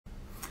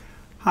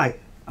Hi,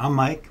 I'm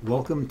Mike.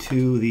 Welcome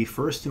to the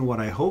first in what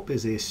I hope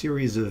is a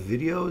series of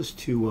videos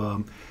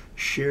to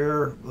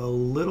share a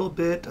little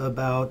bit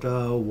about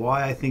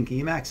why I think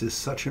Emacs is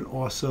such an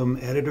awesome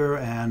editor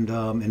and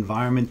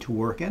environment to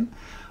work in.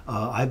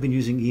 I've been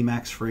using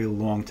Emacs for a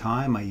long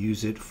time. I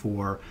use it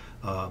for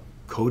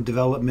code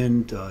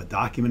development,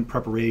 document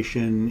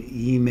preparation,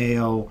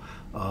 email,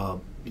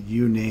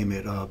 you name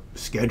it,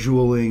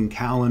 scheduling,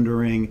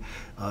 calendaring.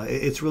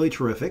 It's really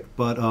terrific,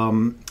 but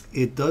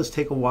it does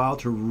take a while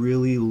to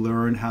really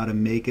learn how to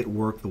make it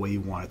work the way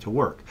you want it to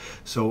work.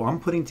 So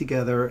I'm putting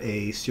together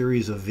a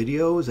series of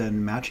videos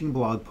and matching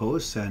blog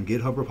posts and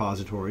GitHub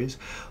repositories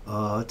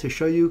to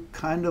show you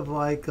kind of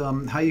like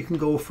how you can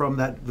go from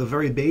the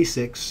very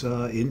basics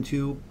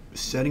into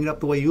setting it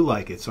up the way you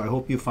like it. So I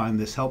hope you find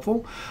this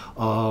helpful.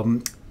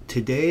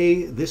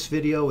 Today, this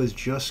video is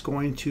just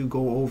going to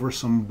go over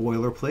some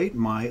boilerplate.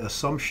 My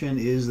assumption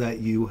is that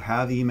you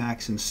have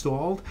Emacs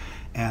installed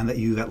and that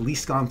you've at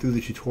least gone through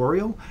the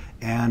tutorial.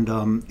 And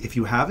if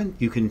you haven't,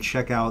 you can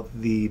check out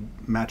the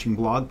matching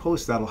blog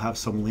post. That'll have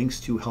some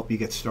links to help you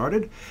get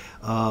started.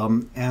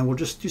 And we'll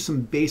just do some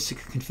basic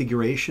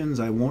configurations.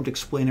 I won't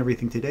explain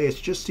everything today.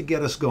 It's just to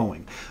get us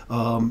going.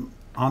 On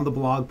the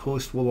blog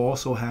post, we'll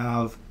also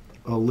have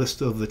a list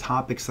of the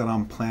topics that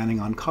I'm planning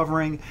on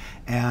covering,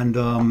 and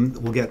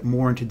we'll get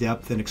more into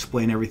depth and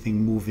explain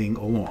everything moving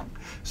along.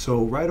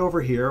 So right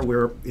over here,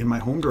 we're in my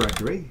home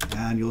directory,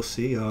 and you'll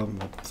see, well,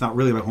 it's not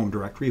really my home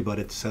directory, but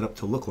it's set up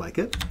to look like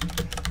it.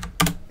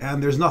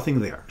 And there's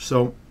nothing there.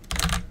 So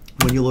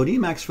when you load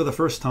Emacs for the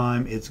first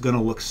time, it's going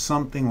to look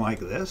something like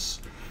this.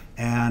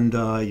 And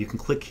you can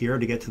click here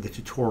to get to the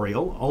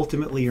tutorial.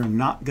 Ultimately, you're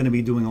not going to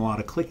be doing a lot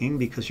of clicking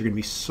because you're going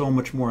to be so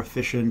much more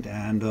efficient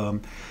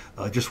and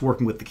just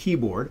working with the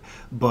keyboard.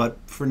 But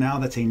for now,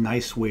 that's a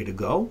nice way to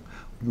go.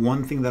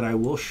 One thing that I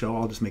will show,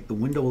 I'll just make the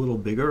window a little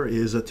bigger,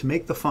 is to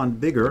make the font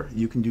bigger,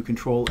 you can do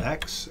Control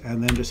X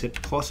and then just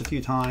hit plus a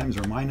few times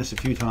or minus a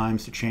few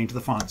times to change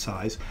the font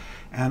size.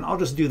 And I'll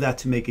just do that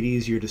to make it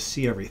easier to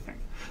see everything.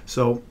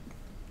 So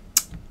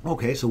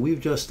okay, so we've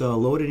just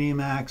loaded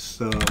Emacs.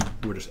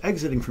 We're just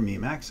exiting from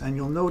Emacs, and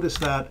you'll notice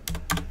that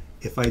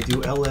if I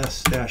do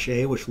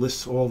ls-a, which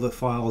lists all the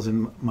files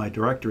in my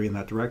directory, in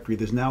that directory,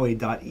 there's now a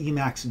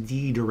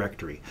 .emacsd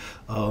directory.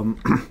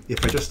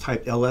 If I just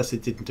typed ls,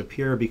 it didn't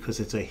appear because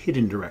it's a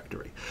hidden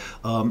directory.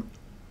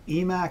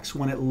 Emacs,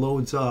 when it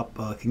loads up,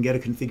 can get a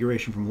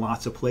configuration from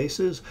lots of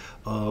places.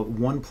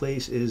 One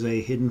place is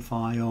a hidden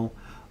file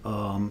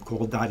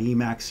called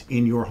 .emacs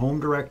in your home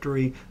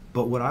directory.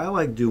 But what I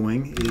like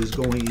doing is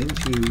going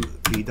into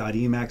the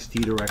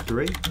 .emacsd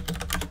directory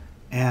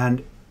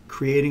and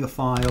creating a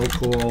file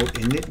called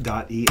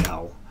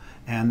init.el,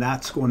 and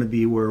that's going to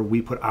be where we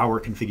put our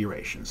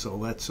configuration. So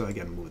let's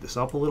again move this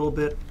up a little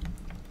bit.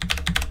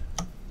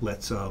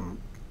 Let's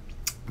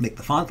make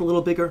the font a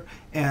little bigger.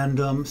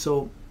 And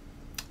so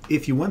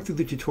if you went through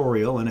the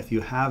tutorial, and if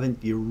you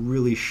haven't, you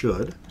really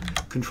should.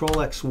 Control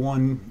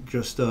X1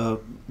 just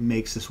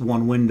makes this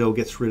one window,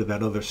 gets rid of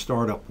that other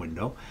startup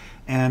window.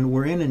 And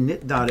we're in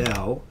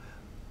init.el,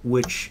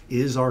 which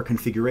is our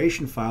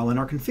configuration file. And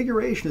our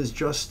configuration is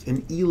just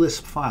an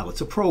eLisp file.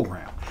 It's a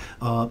program.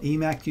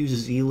 Emacs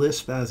uses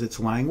eLisp as its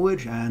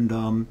language.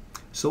 And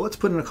so let's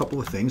put in a couple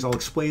of things. I'll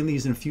explain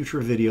these in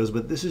future videos,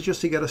 but this is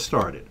just to get us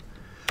started.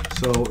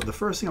 So the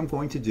first thing I'm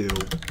going to do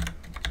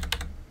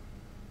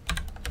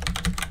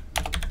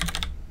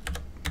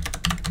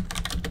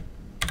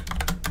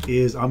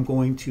is I'm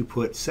going to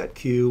put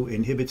setq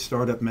inhibit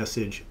startup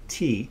message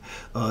t.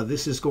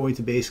 This is going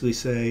to basically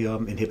say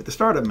inhibit the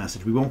startup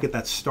message. We won't get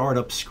that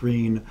startup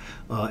screen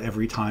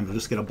every time. You'll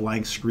just get a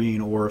blank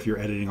screen, or if you're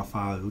editing a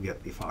file, you'll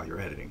get the file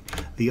you're editing.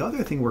 The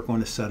other thing we're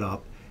going to set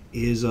up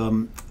is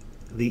the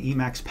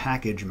Emacs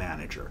package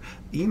manager.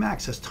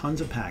 Emacs has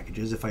tons of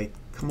packages. If I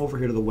come over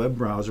here to the web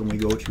browser and we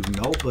go to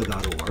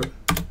melpa.org,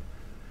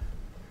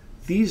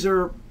 these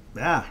are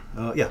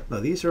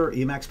these are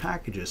Emacs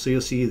packages. So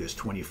you'll see there's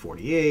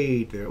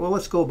 2048. Well,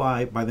 let's go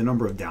by the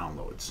number of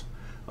downloads.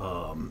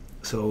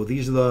 So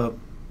these are the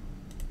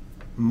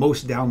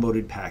most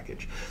downloaded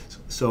package.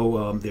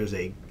 So there's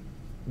a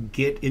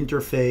Git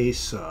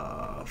interface,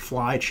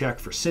 fly check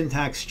for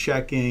syntax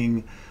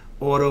checking,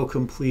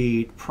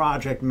 autocomplete,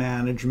 project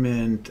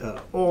management,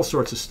 all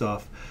sorts of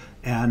stuff.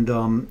 And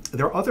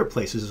there are other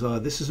places.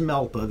 This is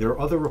Melpa. There are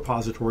other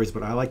repositories,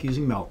 but I like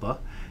using Melpa.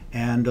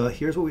 And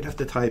here's what we'd have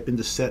to type in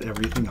to set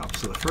everything up.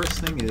 So the first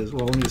thing is,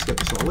 well, let me just get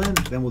this all in,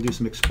 then we'll do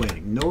some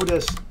explaining.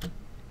 Notice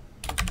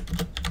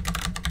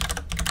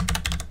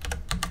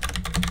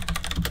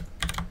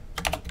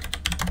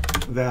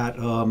that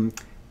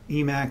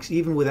Emacs,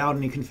 even without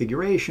any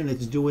configuration,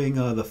 it's doing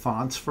the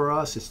fonts for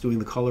us. It's doing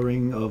the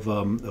coloring of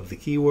the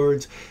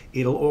keywords.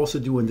 It'll also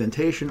do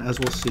indentation, as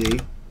we'll see.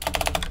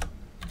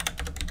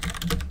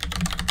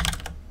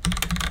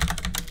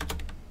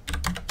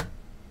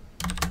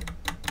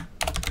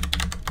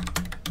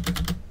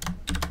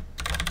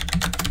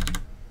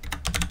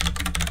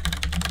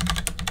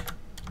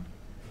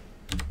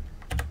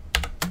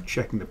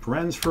 Checking the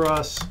parens for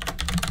us.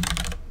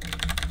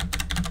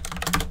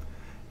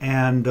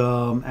 and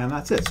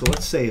that's it. So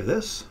let's save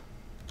this,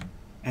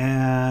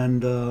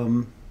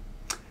 and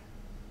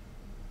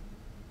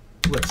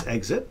let's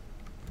exit.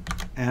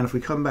 And if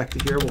we come back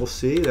to here, we'll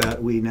see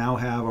that we now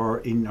have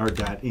in our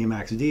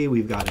 .emacs.d,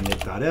 we've got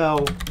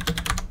init.l.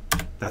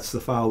 That's the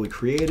file we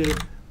created.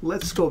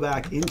 Let's go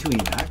back into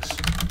Emacs.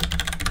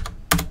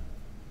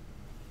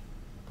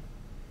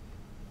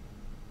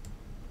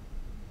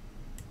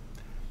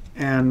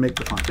 And make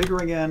the font bigger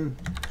again.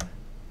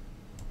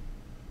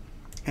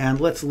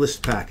 And let's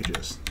list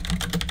packages.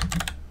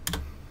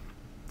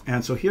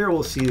 And so here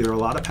we'll see there are a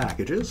lot of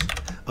packages.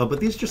 But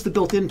these are just the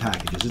built-in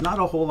packages. There's not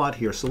a whole lot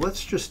here. So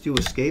let's just do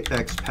escape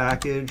X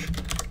package,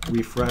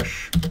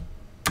 refresh.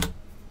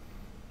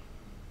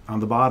 On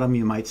the bottom,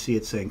 you might see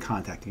it saying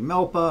contacting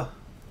Melpa.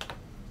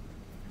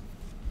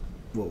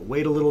 We'll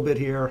wait a little bit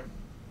here.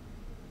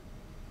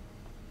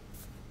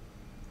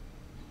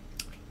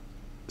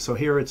 So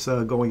here it's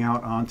going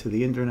out onto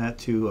the internet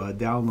to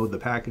download the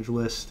package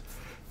list.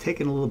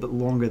 Taking a little bit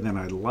longer than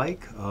I'd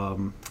like.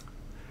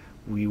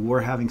 We were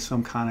having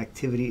some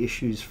connectivity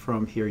issues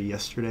from here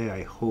yesterday.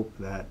 I hope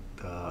that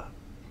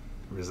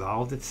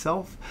resolved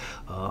itself.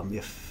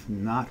 If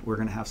not, we're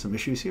going to have some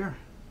issues here.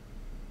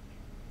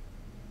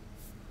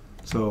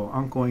 So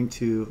I'm going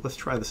to, let's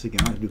try this again.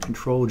 I'm going to do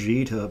Control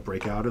G to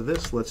break out of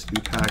this. Let's do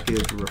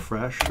package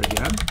refresh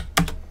again.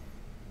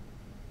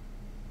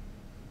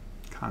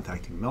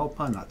 Contacting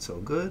Melpa, not so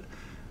good.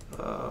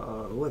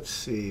 Let's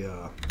see.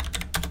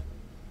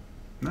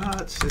 No,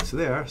 it's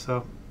there.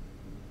 So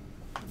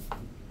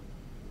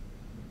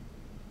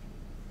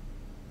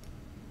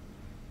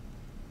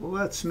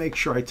let's make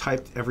sure I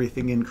typed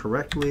everything in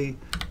correctly.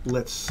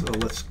 Let's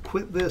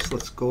quit this.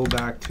 Let's go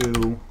back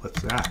to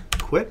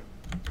quit.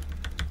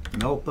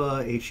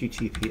 Melpa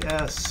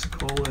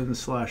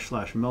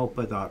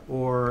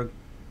https://melpa.org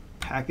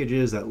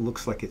packages. That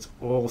looks like it's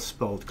all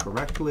spelled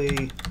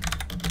correctly.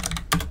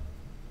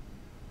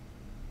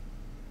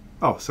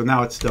 Oh, so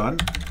now it's done.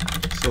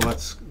 So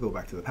let's go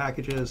back to the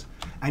packages.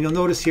 And you'll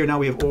notice here now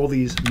we have all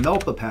these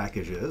Melpa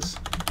packages.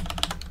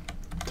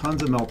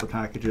 Tons of Melpa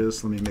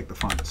packages. Let me make the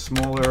font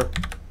smaller.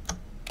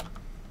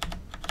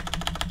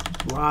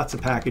 Lots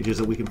of packages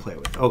that we can play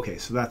with. Okay,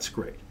 so that's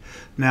great.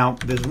 Now,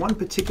 there's one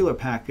particular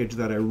package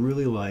that I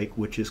really like,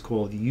 which is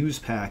called use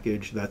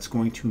package. That's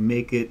going to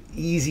make it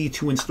easy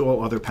to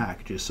install other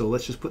packages. So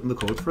let's just put in the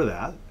code for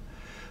that.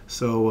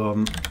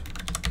 So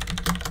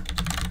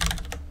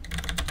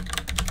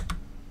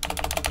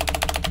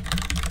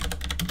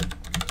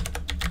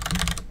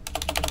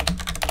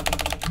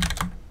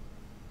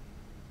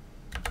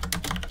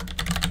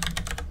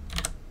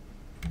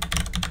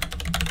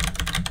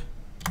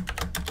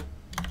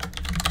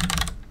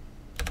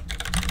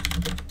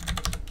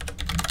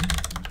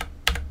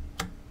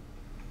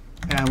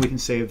and we can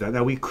save that.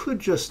 Now we could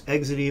just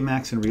exit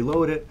Emacs and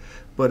reload it,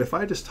 but if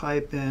I just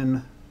type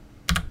in,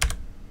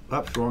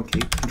 oops, wrong key,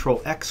 Control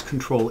X,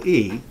 Control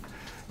E,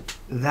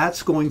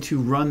 that's going to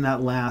run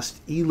that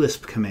last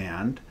elisp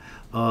command.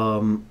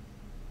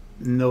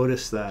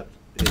 Notice that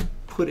it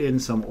put in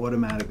some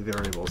automatic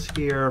variables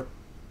here.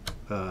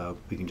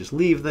 We can just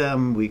leave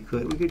them. We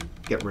could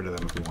get rid of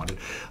them if we wanted,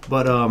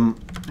 but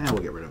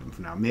we'll get rid of them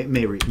for now.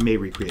 May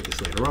recreate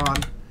this later on.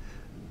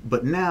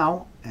 But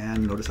now,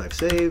 and notice I've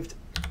saved.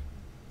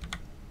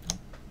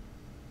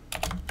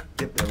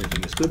 Yep,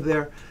 everything is good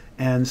there.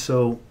 And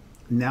so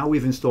now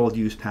we've installed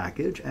use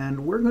package,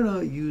 and we're going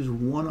to use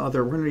we're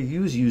going to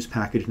use use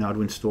package now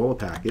to install a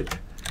package.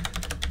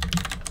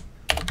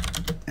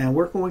 And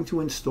we're going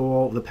to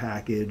install the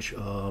package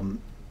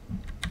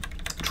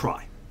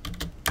try.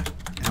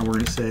 And we're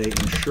going to say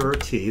ensure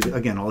T.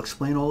 Again, I'll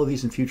explain all of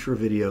these in future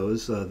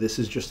videos. This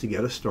is just to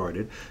get us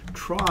started.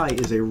 Try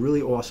is a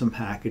really awesome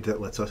package that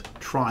lets us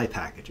try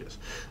packages.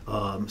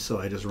 So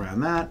I just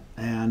ran that,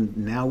 and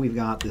now we've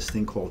got this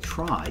thing called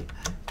try,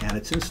 and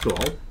it's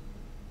installed.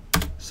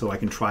 So I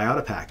can try out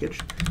a package,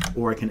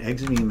 or I can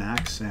exit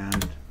Emacs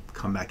and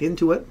come back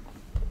into it.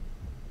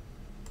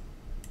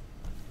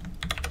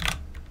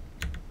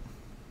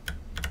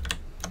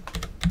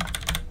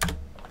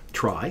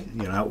 Try,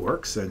 you know how it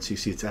works, and so you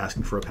see it's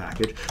asking for a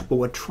package. But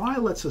what try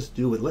lets us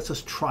do, it lets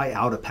us try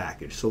out a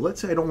package. So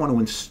let's say I don't want to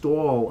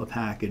install a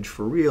package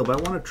for real, but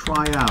I want to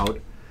try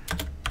out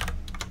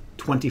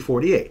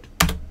 2048.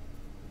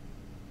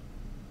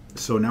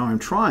 So now I'm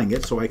trying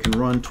it, so I can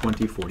run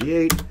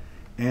 2048,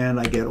 and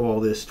I get all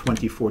this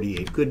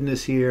 2048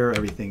 goodness here.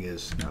 Everything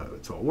is,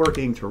 it's all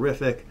working,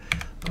 terrific.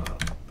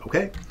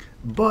 Okay,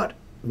 but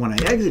when I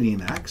exit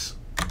Emacs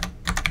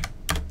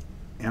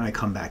and I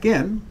come back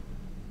in,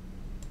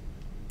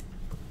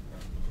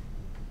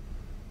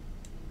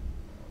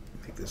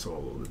 make this all a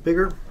little bit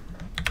bigger.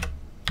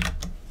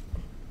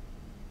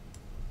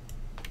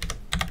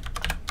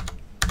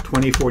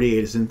 .2048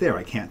 isn't there.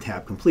 I can't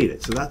tab complete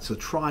it. So that's a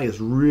try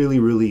is really,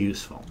 really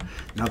useful.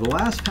 Now the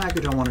last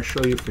package I want to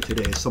show you for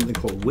today is something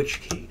called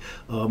which key,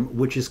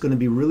 which is going to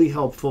be really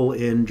helpful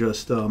in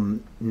just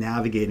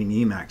navigating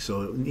Emacs.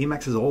 So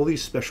Emacs has all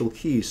these special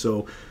keys.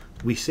 So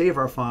we save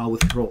our file with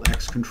Control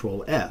X,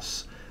 Control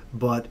S.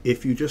 But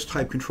if you just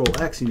type Control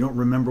X and you don't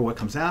remember what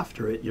comes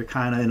after it, you're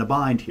kind of in a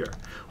bind here.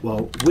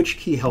 Well, which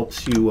key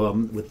helps you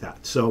with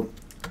that? So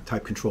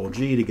type Control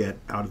G to get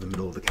out of the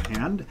middle of the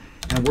command,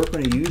 and we're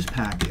going to use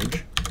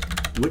package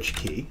which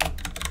key.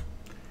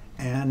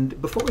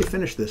 And before we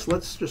finish this,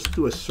 let's just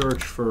do a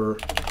search for,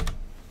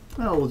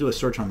 well, we'll do a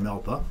search on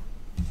Melpa.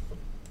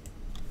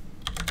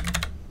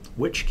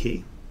 Which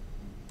key?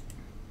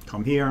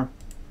 Come here,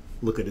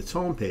 look at its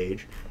home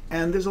page,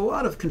 and there's a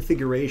lot of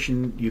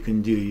configuration you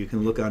can do. You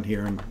can look on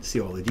here and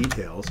see all the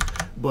details,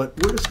 but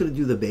we're just going to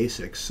do the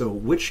basics. So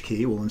which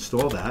key, we'll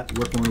install that.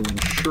 We're going to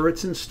ensure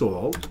it's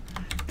installed,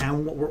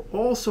 and what we're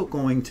also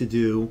going to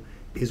do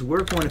is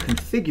we're going to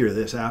configure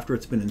this after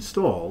it's been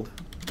installed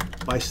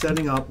by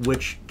setting up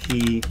which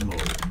key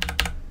mode.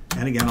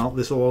 And again,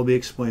 this will all be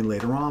explained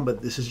later on,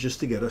 but this is just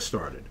to get us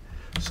started.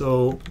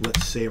 So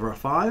let's save our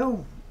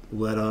file.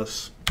 Let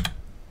us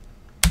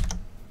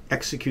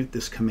execute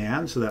this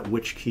command so that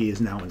which key is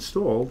now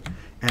installed.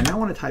 And now I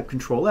want to type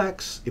Control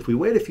X. If we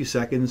wait a few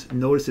seconds,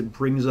 notice it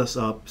brings us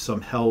up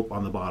some help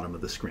on the bottom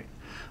of the screen.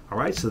 All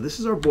right, so this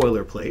is our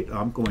boilerplate.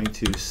 I'm going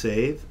to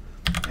save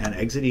and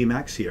exit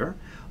Emacs here.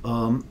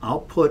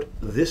 I'll put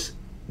this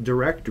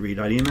directory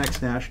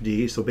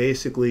 .emacs-d, so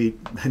basically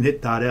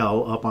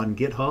init.l, up on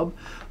GitHub.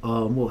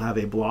 We'll have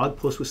a blog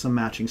post with some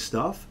matching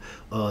stuff.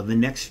 The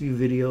next few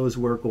videos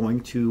we're going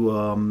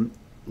to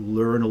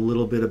learn a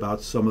little bit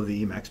about some of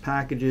the Emacs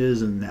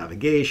packages and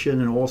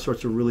navigation and all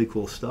sorts of really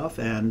cool stuff.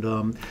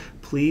 And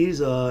please,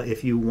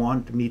 if you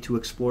want me to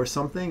explore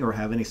something or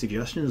have any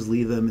suggestions,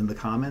 leave them in the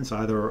comments,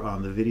 either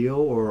on the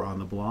video or on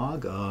the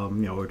blog,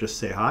 or just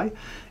say hi.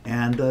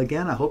 And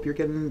again, I hope you're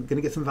going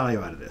to get some value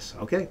out of this.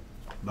 Okay,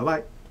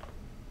 bye-bye.